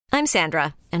I'm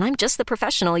Sandra, and I'm just the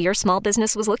professional your small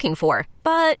business was looking for.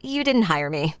 But you didn't hire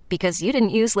me because you didn't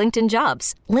use LinkedIn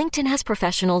Jobs. LinkedIn has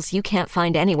professionals you can't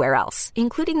find anywhere else,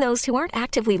 including those who aren't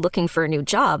actively looking for a new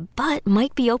job, but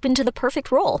might be open to the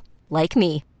perfect role, like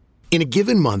me. In a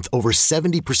given month, over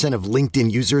 70% of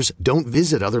LinkedIn users don't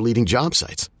visit other leading job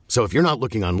sites. So if you're not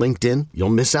looking on LinkedIn, you'll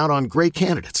miss out on great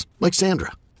candidates like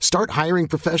Sandra. Start hiring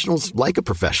professionals like a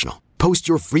professional. Post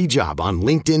your free job on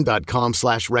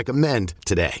linkedin.com/recommend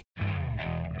today.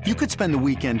 You could spend the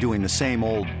weekend doing the same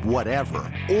old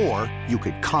whatever, or you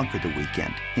could conquer the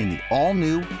weekend in the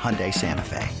all-new Hyundai Santa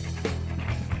Fe.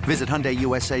 Visit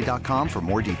HyundaiUSA.com for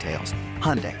more details.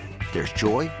 Hyundai, there's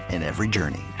joy in every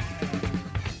journey.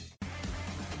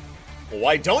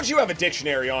 Why don't you have a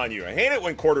dictionary on you? I hate it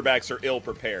when quarterbacks are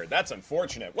ill-prepared. That's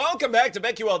unfortunate. Welcome back to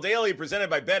BetQL Daily, presented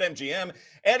by BetMGM.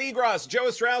 Ed Egros, Joe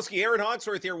Ostrowski, Aaron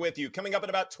Hawksworth here with you. Coming up in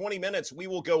about 20 minutes, we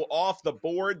will go off the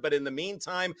board. But in the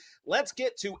meantime, let's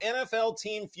get to NFL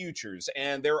team futures.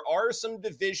 And there are some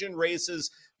division races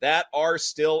that are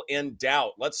still in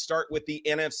doubt. Let's start with the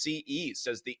NFC East,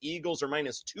 as the Eagles are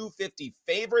minus 250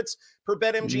 favorites per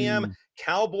BetMGM.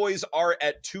 Cowboys are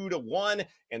at 2-1.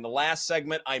 In the last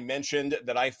segment, I mentioned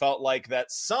that I felt like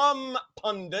that some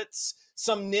pundits,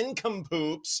 some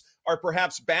nincompoops, are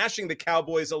perhaps bashing the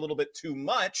Cowboys a little bit too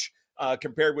much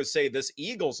compared with, say, this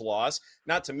Eagles loss.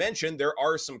 Not to mention, there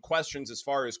are some questions as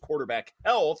far as quarterback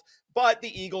health, but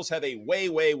the Eagles have a way,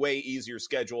 way, way easier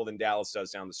schedule than Dallas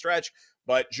does down the stretch.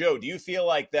 But, Joe, do you feel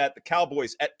like that the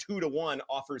Cowboys at 2-1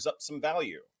 offers up some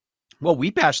value? Well,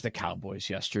 we bashed the Cowboys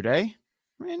yesterday.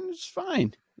 I mean, it's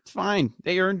fine. It's fine.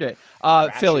 They earned it.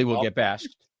 Philly will get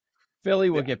bashed. Philly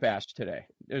will get bashed today.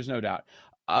 There's no doubt.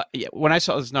 When I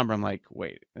saw this number, I'm like,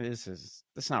 wait,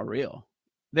 that's not real.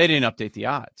 They didn't update the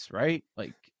odds, right?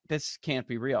 Like, this can't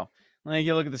be real. Like,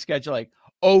 you look at the schedule, like,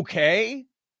 okay,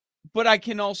 but I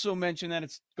can also mention that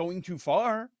it's going too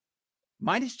far.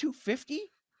 Minus 250?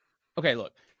 Okay,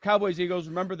 look, Cowboys, Eagles,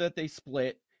 remember that they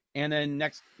split, and then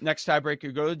next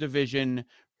tiebreaker, go to the division.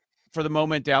 For the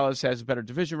moment, Dallas has a better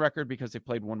division record because they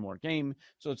played one more game,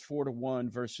 so it's 4-1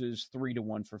 versus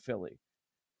 3-1 for Philly.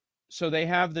 So they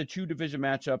have the two division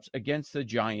matchups against the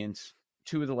Giants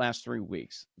 2 of the last 3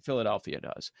 weeks. Philadelphia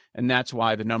does, and that's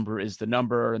why the number is the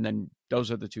number, and then those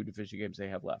are the two division games they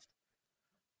have left.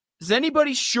 Is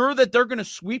anybody sure that they're going to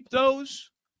sweep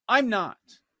those? I'm not.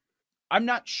 I'm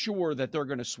not sure that they're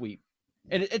going to sweep.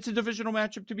 And it's a divisional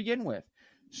matchup to begin with.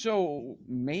 So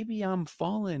maybe I'm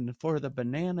falling for the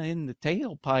banana in the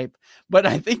tailpipe, but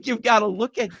I think you've got to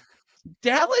look at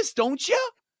Dallas, don't you?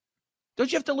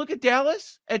 Don't you have to look at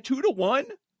Dallas at 2-1?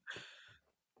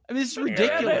 I mean, it's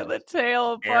ridiculous. Banana in the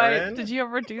tailpipe. Aaron? Did you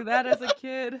ever do that as a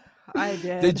kid? I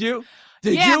did. Did you?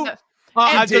 Yeah.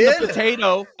 I did did? the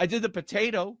potato. I did the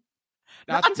potato.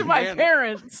 Not the to my banana.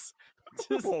 parents.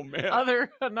 Just Oh man!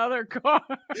 another car.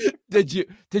 Did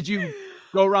you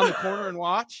go around the corner and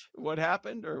watch what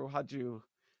happened, or or did you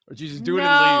just do it No,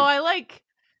 and leave?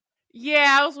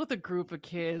 I was with a group of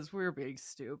kids. We were being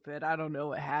stupid. I don't know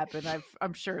what happened.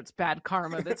 I'm sure it's bad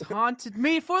karma that's haunted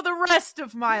me for the rest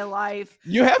of my life.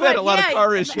 You have had a lot of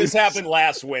car issues. This happened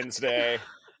last Wednesday.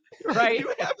 Right?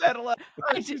 You have had a lot of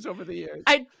car issues over the years.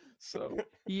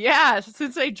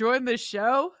 Since I joined the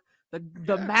show,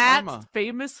 the mats karma.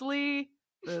 Famously,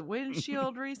 the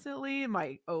windshield recently,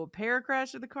 my pair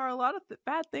crashed in the car. A lot of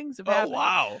bad things have happened. Oh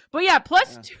wow! But yeah,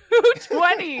 plus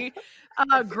 220.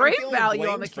 Great feeling value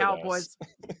on the blamed for this.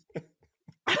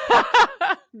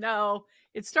 Cowboys. No,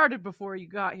 it started before you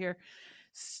got here.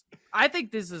 I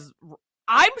think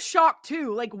I'm shocked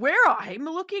too. Like where I'm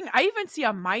looking, I even see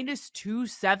a minus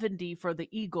 270 for the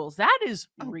Eagles. That is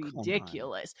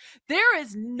ridiculous. There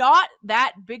is not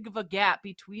that big of a gap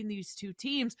between these two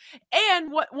teams.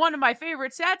 And one of my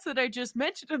favorite stats that I just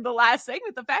mentioned in the last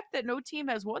segment, the fact that no team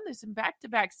has won this in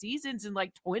back-to-back seasons in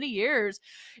like 20 years.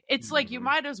 It's like you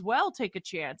might as well take a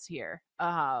chance here.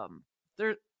 That's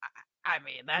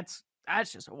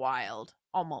just wild.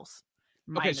 Almost.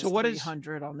 Okay, so what is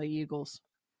 300 on the Eagles?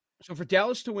 So for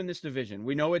Dallas to win this division,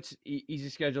 we know it's easy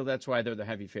schedule. That's why they're the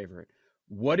heavy favorite.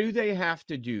 What do they have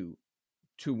to do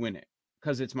to win it?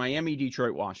 Because it's Miami,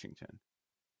 Detroit, Washington.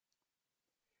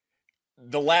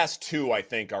 The last two, I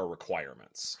think, are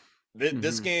requirements.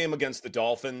 This game against the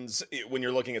Dolphins, when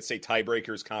you're looking at, say,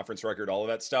 tiebreakers, conference record, all of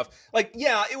that stuff, like,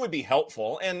 yeah, it would be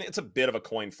helpful. And it's a bit of a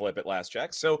coin flip at last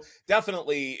check. So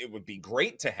definitely it would be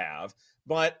great to have.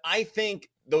 But I think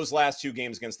those last two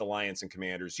games against the Lions and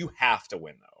Commanders, you have to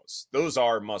win those. Those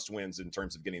are must wins in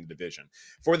terms of getting the division.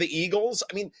 For the Eagles,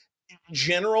 I mean,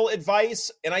 general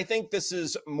advice, and I think this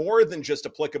is more than just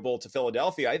applicable to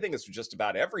Philadelphia. I think it's just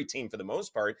about every team for the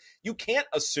most part. You can't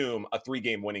assume a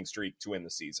 3-game winning streak to win the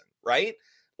season, right?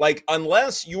 Like,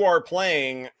 unless you are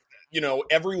playing,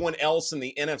 everyone else in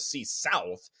the NFC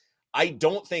South, I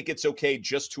don't think it's okay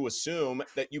just to assume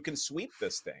that you can sweep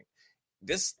this thing.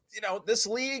 This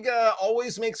league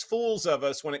always makes fools of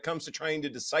us when it comes to trying to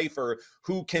decipher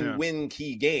who can win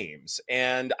key games.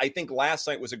 And I think last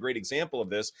night was a great example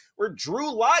of this, where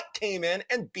Drew Lock came in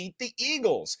and beat the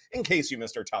Eagles, in case you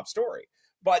missed our top story.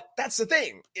 But that's the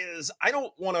thing, is I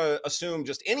don't want to assume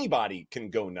just anybody can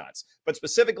go nuts. But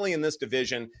specifically in this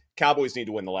division, Cowboys need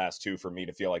to win the last 2 for me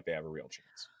to feel like they have a real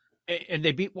chance. And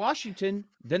they beat Washington.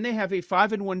 Then they have a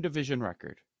 5-1 division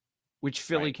record, which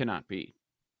Philly cannot beat.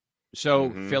 So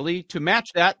Philly, to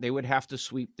match that, they would have to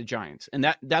sweep the Giants.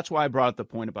 And that's why I brought up the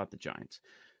point about the Giants.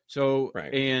 So,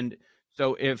 and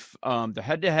so if the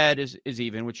head-to-head is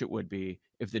even, which it would be,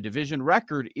 if the division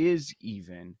record is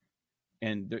even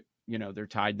and they're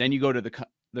tied, then you go to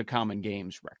the common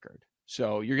games record.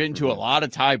 So you're getting to a lot of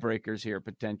tiebreakers here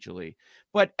potentially.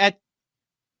 But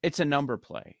it's a number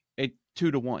play.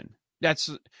 2-1.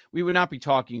 We would not be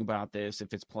talking about this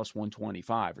if it's plus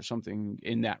 125 or something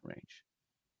in that range.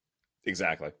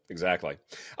 Exactly.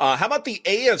 How about the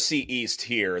AFC East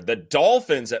here? The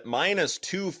Dolphins at minus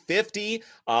 250.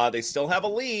 They still have a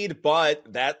lead,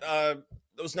 but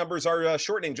those numbers are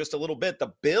shortening just a little bit.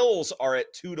 The Bills are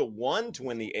at 2-1 to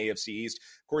win the AFC East.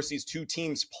 Of course, these two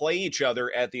teams play each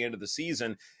other at the end of the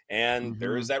season, and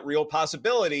there is that real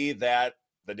possibility that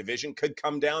the division could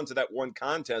come down to that one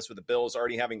contest, with the Bills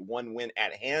already having one win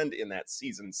at hand in that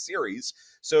season series.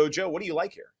 So, Joe, what do you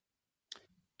like here?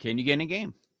 Can you gain a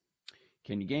game?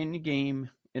 Can you gain a game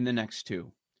in the next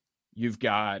 2? You've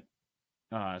got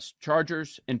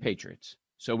Chargers and Patriots.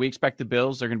 So we expect the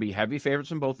Bills, they're going to be heavy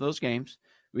favorites in both of those games.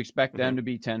 We expect them to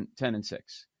be 10-6.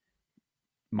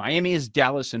 Miami is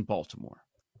Dallas and Baltimore.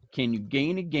 Can you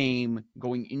gain a game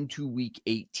going into week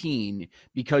 18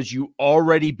 because you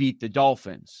already beat the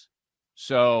Dolphins?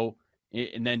 So,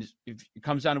 and then if it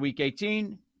comes down to week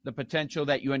 18, the potential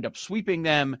that you end up sweeping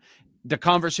them, the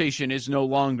conversation is no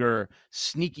longer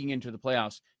sneaking into the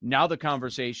playoffs. Now the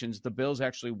conversation's the Bills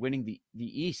actually winning the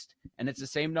East, and it's the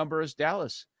same number as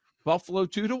Dallas. Buffalo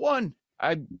 2-1.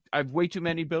 I have way too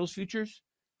many Bills futures,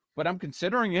 but I'm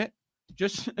considering it.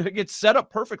 Just it gets set up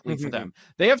perfectly for them.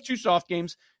 They have 2 soft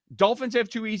games. Dolphins have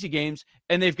 2 easy games,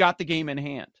 and they've got the game in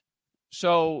hand.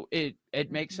 So it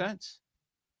makes sense.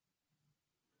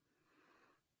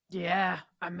 Yeah,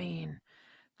 I mean,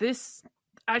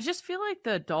 I just feel like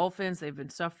the Dolphins, they've been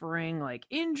suffering like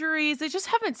injuries. They just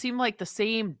haven't seemed like the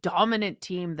same dominant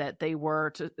team that they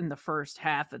were in the first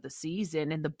half of the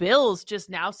season. And the Bills just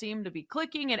now seem to be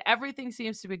clicking, and everything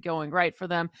seems to be going right for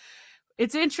them.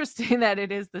 It's interesting that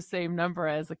it is the same number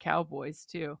as the Cowboys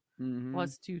too.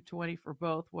 Plus 220 for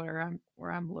both where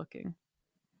I'm looking.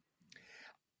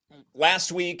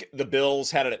 Last week, the Bills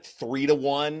had it at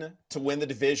 3-1 to win the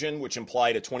division, which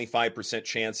implied a 25%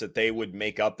 chance that they would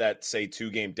make up that, say,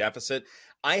 2-game deficit.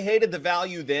 I hated the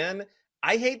value then.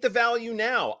 I hate the value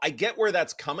now. I get where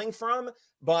that's coming from,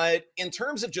 but in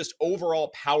terms of just overall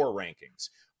power rankings,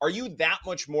 are you that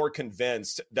much more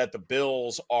convinced that the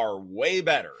Bills are way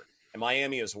better and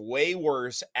Miami is way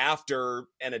worse after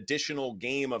an additional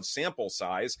game of sample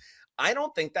size? I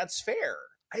don't think that's fair.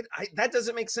 That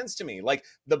doesn't make sense to me. Like,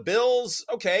 the Bills,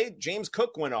 okay, James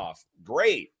Cook went off.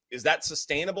 Great. Is that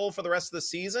sustainable for the rest of the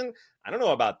season? I don't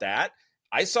know about that.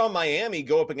 I saw Miami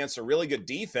go up against a really good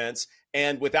defense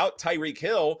and without Tyreek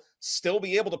Hill still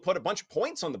be able to put a bunch of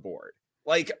points on the board.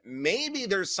 Like, maybe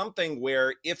there's something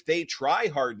where if they try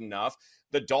hard enough,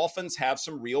 the Dolphins have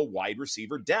some real wide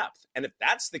receiver depth. And if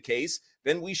that's the case,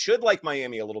 then we should like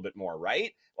Miami a little bit more,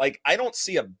 right? Like, I don't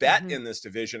see a bet in this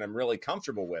division I'm really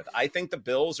comfortable with. I think the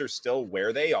Bills are still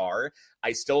where they are.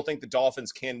 I still think the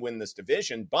Dolphins can win this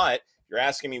division, but you're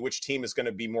asking me which team is going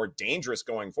to be more dangerous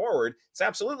going forward. It's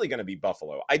absolutely going to be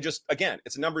Buffalo. Again,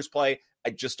 it's a numbers play.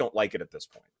 I just don't like it at this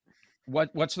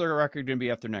point. What's their record going to be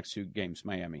after the next 2 games,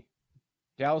 Miami?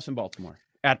 Dallas and Baltimore.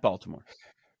 At Baltimore.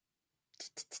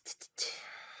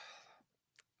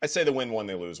 I say they win 1,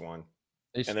 they lose 1.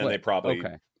 They split. And then they probably,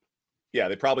 okay. Yeah,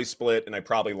 they probably split, and I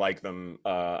probably like them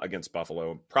against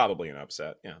Buffalo. Probably an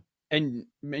upset, yeah. And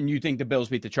you think the Bills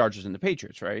beat the Chargers and the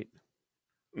Patriots, right?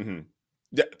 Mm-hmm.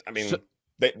 Yeah, I mean,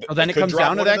 then it comes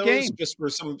down to that game. Just for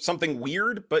something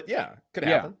weird, but yeah, could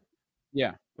happen.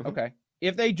 Yeah. Okay.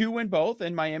 If they do win both,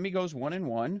 and Miami goes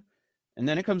 1-1, and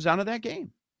then it comes down to that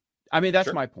game. I mean,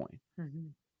 that's my point.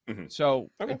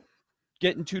 So,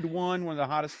 getting 2-1, one of the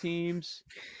hottest teams,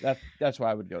 that's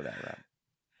why I would go that route.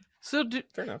 So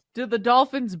Fair enough. did the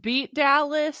Dolphins beat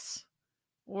Dallas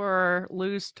or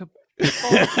lose to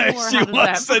Baltimore? She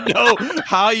wants to know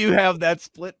how you have that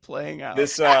split playing out.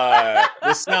 This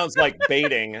sounds like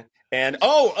baiting. And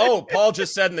Paul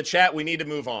just said in the chat we need to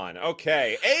move on.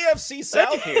 Okay, AFC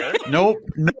South here. Nope.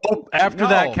 After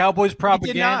that Cowboys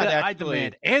propaganda, not, I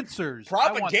demand answers.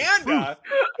 Propaganda.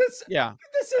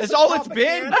 It's all it's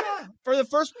been for the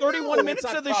first 31 minutes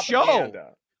of the show.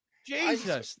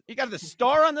 Jesus, you got the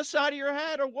star on the side of your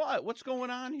head or what? What's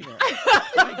going on here?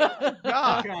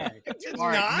 God. Okay. It's All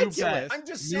right, not. new bet. I'm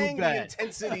just New saying bet. the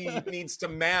intensity needs to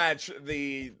match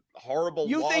the horrible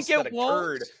You loss think that it won't?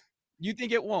 occurred. You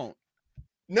think it won't?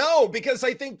 No, because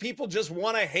I think people just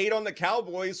want to hate on the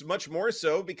Cowboys much more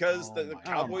so because the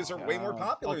Cowboys are way more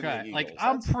popular than the Okay, Eagles. like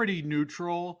I'm pretty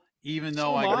neutral, even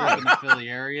though So I am grew I. up in the Philly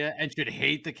area and should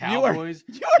hate the Cowboys.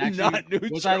 You are not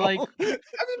neutral. Was I like?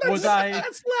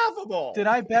 That's laughable. Did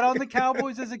I bet on the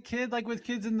Cowboys as a kid, like with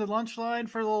kids in the lunch line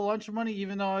for a little lunch money,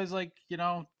 even though I was like,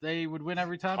 they would win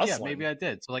every time? Hustling. Yeah, maybe I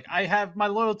did. So like I have my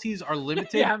loyalties are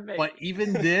limited, Yeah, maybe. but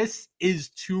even this is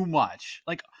too much.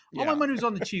 Like all my Yeah. money was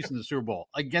on the Chiefs in the Super Bowl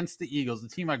against the Eagles, the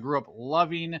team I grew up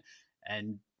loving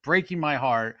and breaking my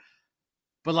heart.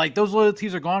 But like those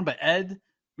loyalties are gone. But Ed,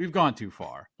 we've gone too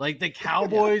far. Like the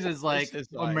Cowboys is like This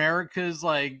is like- America's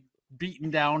like beaten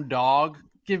down dog.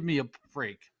 Give me a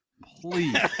break,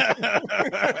 please.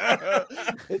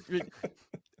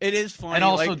 It is funny. And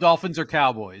also, like, Dolphins or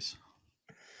Cowboys.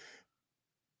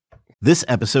 This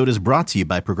episode is brought to you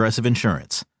by Progressive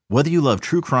Insurance. Whether you love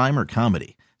true crime or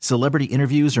comedy, celebrity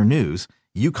interviews or news,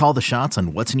 you call the shots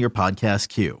on what's in your podcast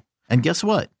queue. And guess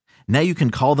what? Now you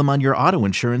can call them on your auto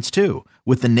insurance too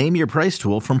with the Name Your Price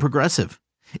tool from Progressive.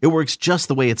 It works just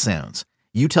the way it sounds.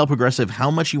 You tell Progressive how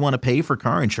much you want to pay for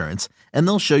car insurance, and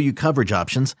they'll show you coverage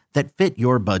options that fit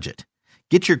your budget.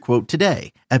 Get your quote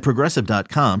today at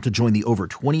Progressive.com to join the over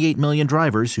 28 million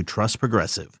drivers who trust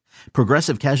Progressive.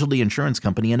 Progressive Casualty Insurance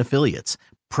Company and Affiliates.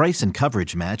 Price and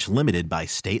coverage match limited by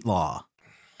state law.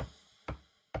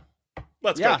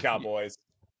 Let's go Cowboys.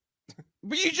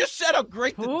 but you just said how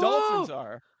great the Dolphins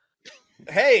are.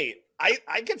 Hey,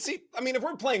 I could see. I mean, if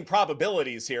we're playing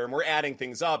probabilities here and we're adding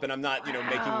things up, and I'm not,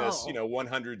 making this,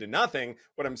 100-0.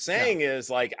 What I'm saying is,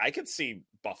 like, I could see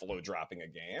Buffalo dropping a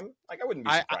game. Like, I wouldn't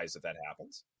be surprised if that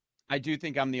happens. I do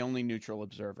think I'm the only neutral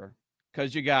observer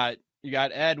because you got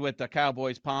Ed with the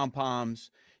Cowboys pom poms.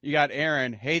 You got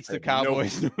Aaron hates the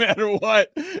Cowboys no matter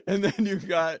what, and then you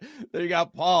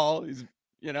got Paul. He's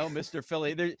Mr.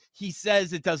 Philly. He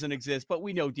says it doesn't exist, but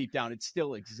we know deep down it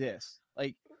still exists.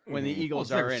 Like when the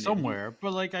Eagles are in somewhere, it.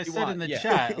 but like I said in the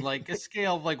chat, like a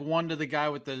scale of like 1 to the guy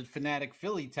with the fanatic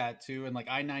Philly tattoo and like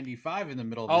I-95 in the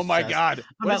middle of his chest, God,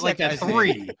 I'm at like a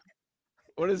 3.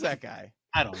 What is that guy?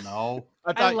 I don't know.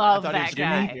 I love that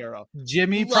guy.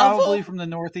 Jimmy, probably from the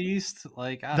Northeast.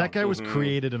 Like that guy was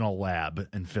created in a lab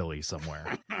in Philly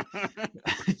somewhere.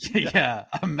 Yeah,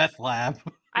 a meth lab.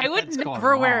 I would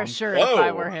never wear a shirt if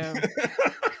I were him.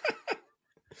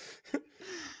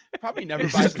 Probably never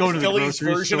buy just go to the Philly's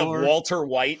grocery version store. of Walter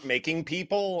White making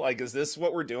people. Like, is this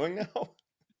what we're doing now?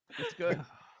 It's good.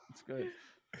 It's good.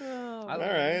 Oh, All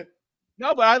right.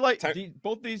 No, but I like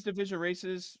both these division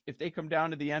races. If they come down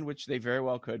to the end, which they very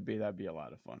well could be, that'd be a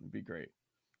lot of fun. It'd be great.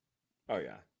 Oh,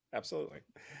 yeah, absolutely.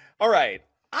 All right.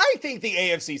 I think the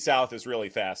AFC South is really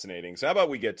fascinating. So how about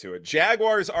we get to it?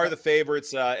 Jaguars are the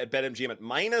favorites at BetMGM at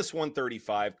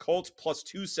 -135. Colts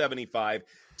 +275.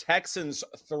 Texans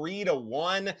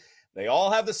 3-1. They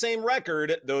all have the same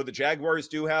record, though the Jaguars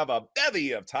do have a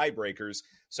bevy of tiebreakers.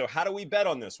 So how do we bet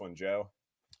on this one, Joe?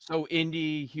 So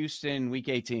Indy, Houston, Week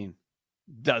 18.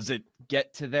 Does it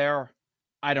get to there?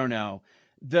 I don't know.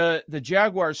 The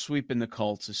Jaguars sweeping the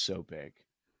Colts is so big.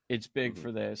 It's big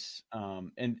for this.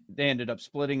 And they ended up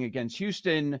splitting against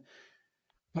Houston.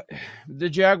 But the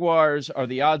Jaguars are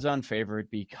the odds-on favorite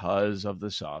because of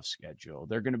the soft schedule.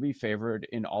 They're going to be favored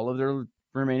in all of their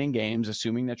remaining games,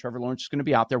 assuming that Trevor Lawrence is going to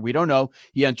be out there. We don't know.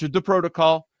 He entered the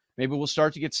protocol. Maybe we'll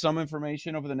start to get some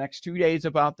information over the next 2 days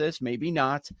about this. Maybe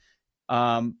not.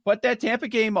 But that Tampa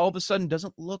game all of a sudden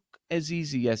doesn't look as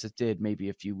easy as it did maybe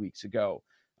a few weeks ago.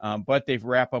 But they've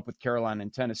wrapped up with Carolina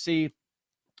and Tennessee.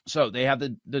 So they have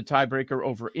the tiebreaker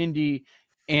over Indy.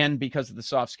 And because of the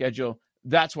soft schedule,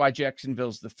 that's why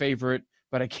Jacksonville's the favorite.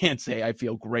 But I can't say I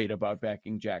feel great about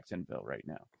backing Jacksonville right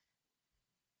now.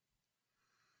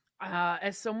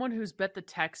 As someone who's bet the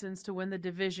Texans to win the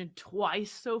division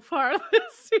twice so far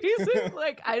this season,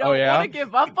 like I don't want to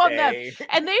give up on them.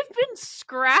 And they've been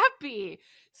scrappy.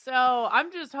 So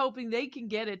I'm just hoping they can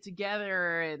get it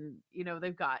together. And,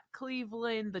 they've got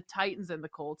Cleveland, the Titans, and the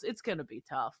Colts. It's going to be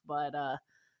tough. But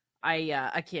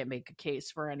I can't make a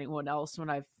case for anyone else when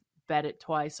I've bet it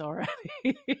twice already.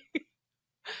 I'm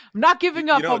not giving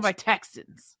up on my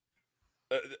Texans.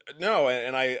 No,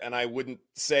 and I wouldn't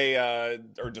say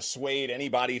or dissuade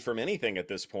anybody from anything at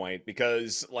this point,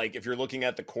 because like if you're looking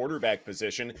at the quarterback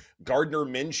position, Gardner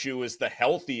Minshew is the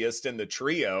healthiest in the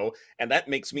trio, and that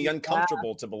makes me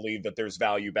uncomfortable to believe that there's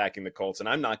value backing the Colts, and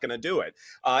I'm not going to do it.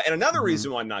 And another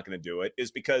reason why I'm not going to do it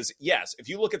is because, yes, if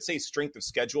you look at, say, strength of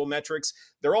schedule metrics,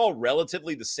 they're all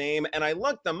relatively the same, and I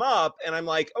looked them up, and I'm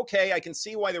like, okay, I can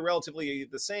see why they're relatively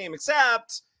the same,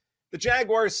 except the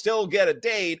Jaguars still get a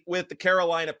date with the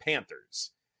Carolina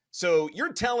Panthers. So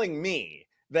you're telling me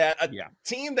that a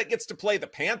team that gets to play the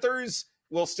Panthers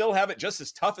will still have it just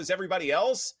as tough as everybody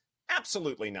else?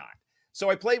 Absolutely not. So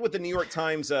I played with the New York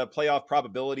Times playoff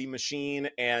probability machine,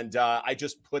 and I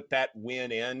just put that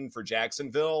win in for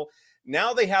Jacksonville.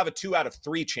 Now they have a 2 out of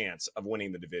 3 chance of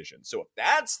winning the division. So if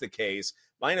that's the case,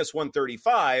 minus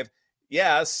 135,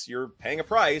 yes, you're paying a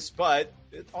price, but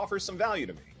it offers some value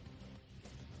to me.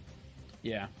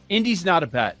 Yeah. Indy's not a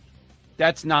bet.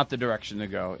 That's not the direction to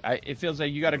go. It feels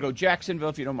like you got to go Jacksonville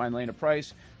if you don't mind laying a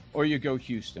price, or you go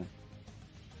Houston.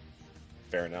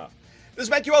 Fair enough. This is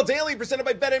BetQL Daily presented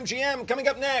by BetMGM. Coming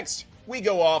up next, we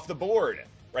go off the board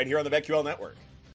right here on the BetQL Network.